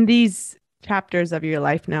 In these chapters of your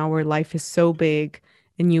life now, where life is so big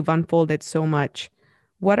and you've unfolded so much,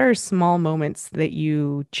 what are small moments that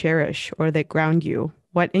you cherish or that ground you?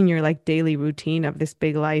 What in your daily routine of this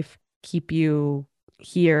big life keep you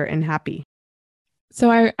here and happy? So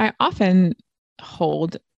I often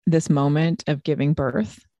hold this moment of giving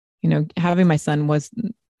birth. Having my son was,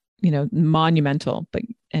 monumental,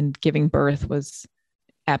 and giving birth was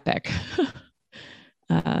epic.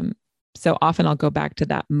 So often I'll go back to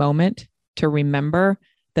that moment to remember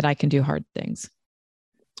that I can do hard things.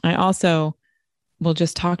 I also will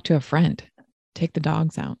just talk to a friend, take the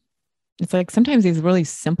dogs out. It's like sometimes these really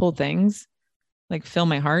simple things fill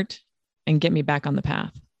my heart and get me back on the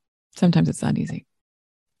path. Sometimes it's not easy.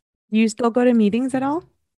 You still go to meetings at all?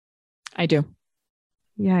 I do.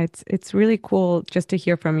 Yeah, it's really cool just to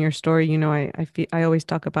hear from your story. I always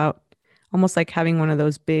talk about almost like having one of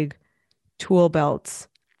those big tool belts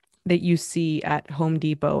that you see at Home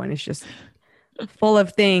Depot, and it's just full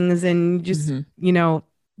of things, and just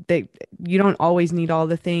that you don't always need all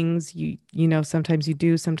the things. Sometimes you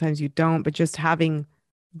do, sometimes you don't, but just having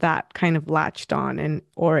that kind of latched on,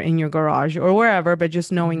 or in your garage or wherever, but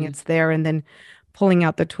just knowing it's there, and then pulling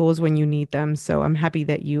out the tools when you need them. So I'm happy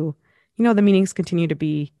that the meetings continue to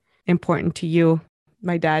be important to you.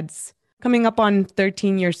 My dad's coming up on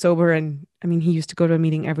 13 years sober, and he used to go to a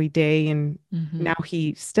meeting every day, and now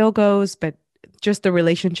he still goes, but just the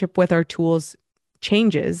relationship with our tools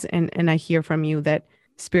changes. And I hear from you that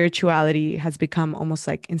spirituality has become almost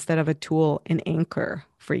like, instead of a tool, an anchor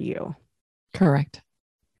for you. Correct.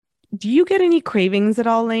 Do you get any cravings at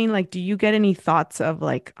all, Lane? Do you get any thoughts of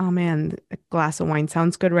oh man, a glass of wine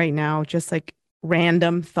sounds good right now? Just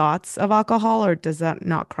random thoughts of alcohol, or does that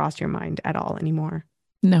not cross your mind at all anymore?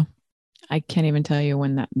 No, I can't even tell you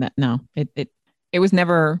when no, it was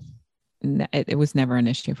never an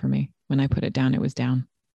issue for me. When I put it down, it was down.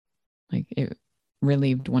 It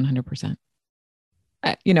relieved 100%.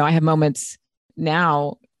 I have moments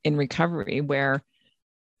now in recovery where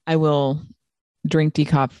I will drink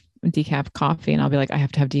decaf coffee, and I'll be like, I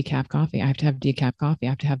have to have decaf coffee. I have to have decaf coffee. I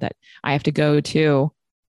have to have that. I have to go to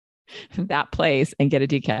that place and get a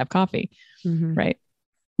decaf coffee, Mhm. right?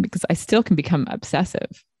 Because I still can become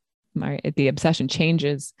obsessive. The obsession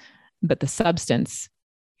changes, but the substance,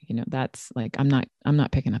 that's like, I'm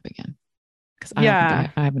not picking up again, because I don't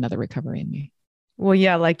think I have another recovery in me. Well,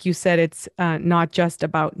 yeah, like you said, it's not just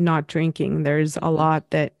about not drinking. There's a lot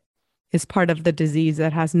that is part of the disease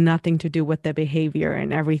that has nothing to do with the behavior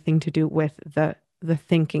and everything to do with the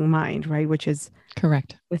thinking mind, right? Which is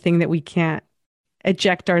Correct. the thing that we can't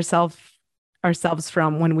eject ourselves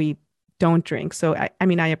from when we don't drink. So I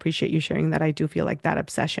mean, I appreciate you sharing that. I do feel like that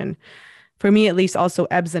obsession, for me at least, also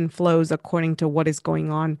ebbs and flows according to what is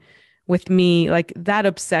going on with me. Like that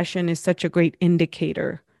obsession is such a great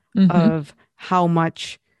indicator of how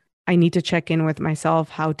much I need to check in with myself,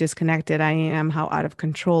 how disconnected I am, how out of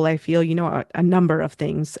control I feel, a number of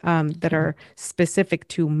things that are specific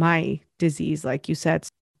to my disease, like you said.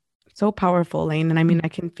 So powerful, Lane. And I mean, I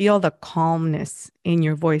can feel the calmness in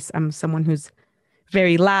your voice. I'm someone who's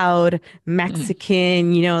very loud,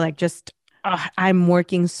 Mexican, like just, I'm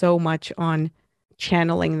working so much on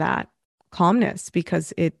channeling that calmness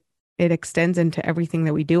because it extends into everything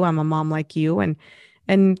that we do. I'm a mom like you.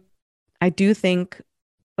 And I do think,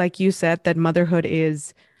 like you said, that motherhood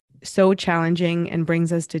is so challenging and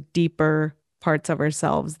brings us to deeper parts of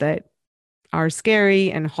ourselves that are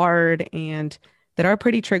scary and hard and that are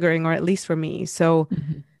pretty triggering, or at least for me. So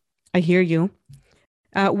I hear you.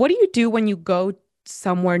 What do you do when you go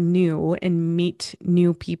somewhere new and meet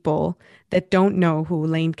new people that don't know who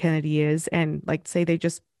Lane Kennedy is and like say they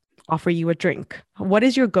just offer you a drink? What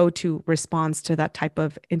is your go-to response to that type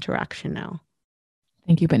of interaction now?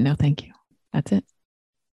 Thank you, but no thank you. That's it.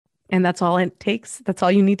 And that's all it takes. That's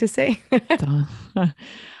all you need to say.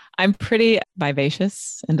 I'm pretty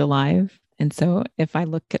vivacious and alive. And so if I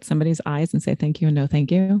look at somebody's eyes and say thank you and no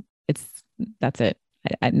thank you, that's it.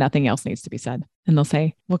 Nothing else needs to be said. And they'll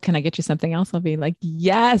say, well, can I get you something else? I'll be like,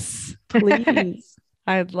 yes, please.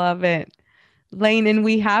 I love it. Lane, and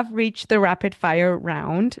we have reached the rapid fire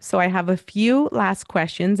round. So I have a few last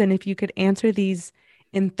questions. And if you could answer these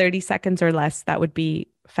in 30 seconds or less, that would be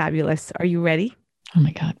fabulous. Are you ready? Oh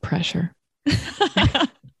my God, pressure.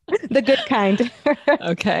 The good kind.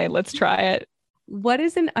 Okay, let's try it. What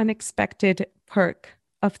is an unexpected perk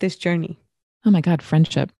of this journey? Oh my God,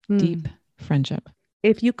 friendship, deep friendship.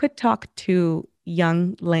 If you could talk to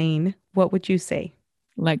young Lane, what would you say?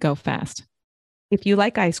 Let go fast. If you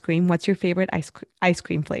like ice cream, what's your favorite ice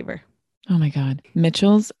cream flavor? Oh my God.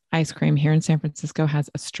 Mitchell's ice cream here in San Francisco has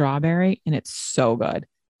a strawberry and it's so good.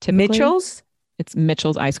 Typically, Mitchell's? It's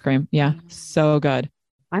Mitchell's ice cream. Yeah. So good.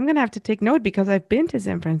 I'm going to have to take note because I've been to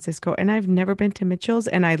San Francisco and I've never been to Mitchell's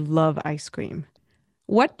and I love ice cream.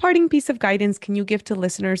 What parting piece of guidance can you give to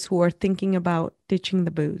listeners who are thinking about ditching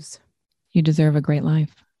the booze? You deserve a great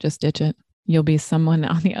life. Just ditch it. You'll be someone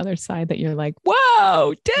on the other side that you're like,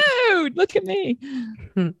 whoa, dude, look at me.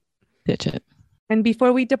 Ditch it. And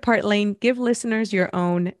before we depart, Lane, give listeners your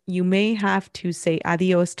own, you may have to say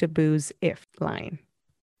adios to booze if line.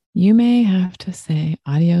 You may have to say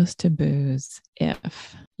adios to booze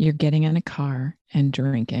if you're getting in a car and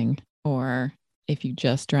drinking, or if you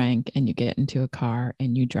just drank and you get into a car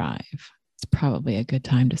and you drive. It's probably a good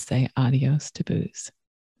time to say adios to booze.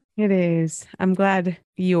 It is. I'm glad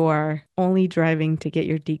you are only driving to get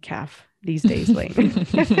your decaf these days, Lane.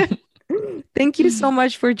 Thank you so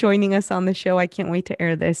much for joining us on the show. I can't wait to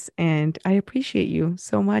air this, and I appreciate you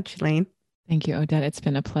so much, Lane. Thank you, Odette. It's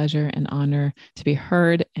been a pleasure and honor to be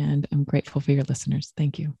heard, and I'm grateful for your listeners.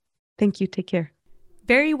 Thank you. Thank you. Take care.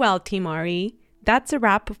 Very well, Team RE. That's a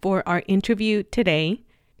wrap for our interview today.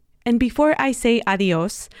 And before I say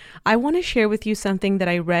adios, I want to share with you something that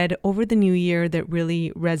I read over the new year that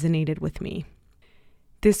really resonated with me.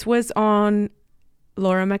 This was on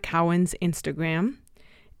Laura McCowan's Instagram,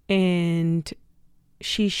 and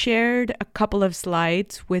she shared a couple of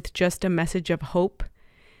slides with just a message of hope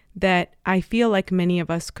that I feel like many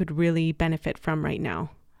of us could really benefit from right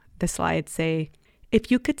now. The slides say,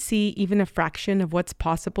 if you could see even a fraction of what's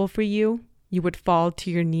possible for you, you would fall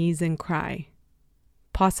to your knees and cry.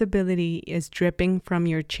 Possibility is dripping from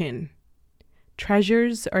your chin.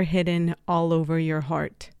 Treasures are hidden all over your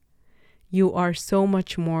heart. You are so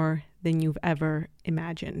much more than you've ever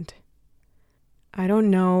imagined. I don't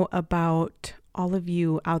know about all of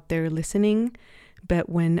you out there listening, but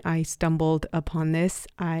when I stumbled upon this,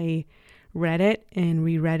 I read it and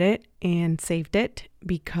reread it and saved it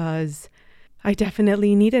because I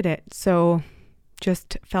definitely needed it. So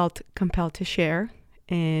just felt compelled to share.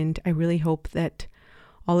 And I really hope that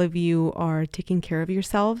all of you are taking care of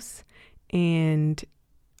yourselves and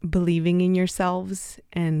believing in yourselves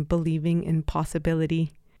and believing in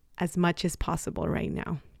possibility as much as possible right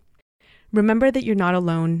now. Remember that you're not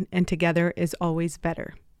alone, and together is always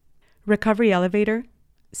better. Recovery Elevator,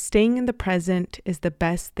 staying in the present is the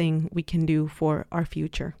best thing we can do for our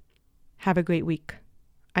future. Have a great week.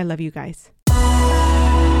 I love you guys.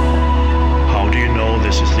 How do you know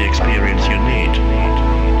this is the experience you need?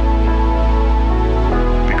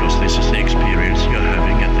 Because this is the experience you're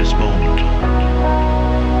having at this moment.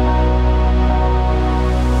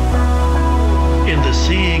 In the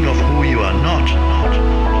seeing of who you are not,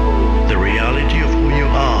 the reality of who you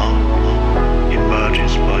are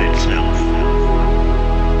emerges by itself.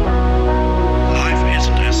 Life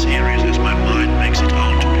isn't as serious as my mind makes it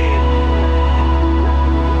out to be.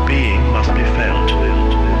 Being must be felt.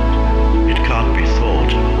 It can't be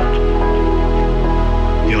thought.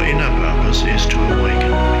 Your inner purpose is to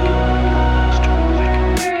awaken.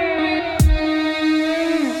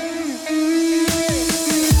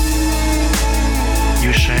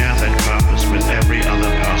 You share that purpose with every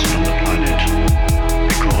other person on the planet,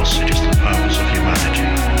 because it is the purpose of humanity.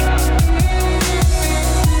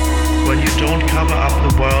 When you don't cover up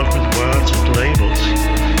the world with words and labels,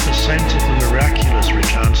 the sense of the miraculous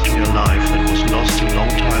returns to your life that was lost a long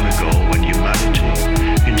time ago when humanity,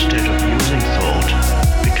 instead of using thought,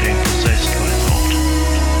 became possessed by thought.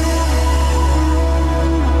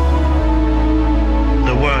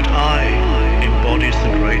 The word I embodies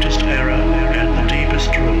the greatest error and the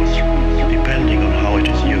deepest truth, depending on how it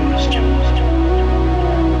is used.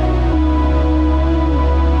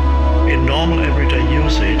 In normal everyday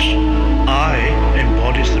usage, I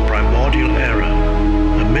embodies the primordial error,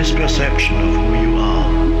 a misperception of who you are,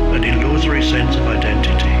 an illusory sense of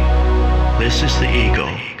identity. This is the ego.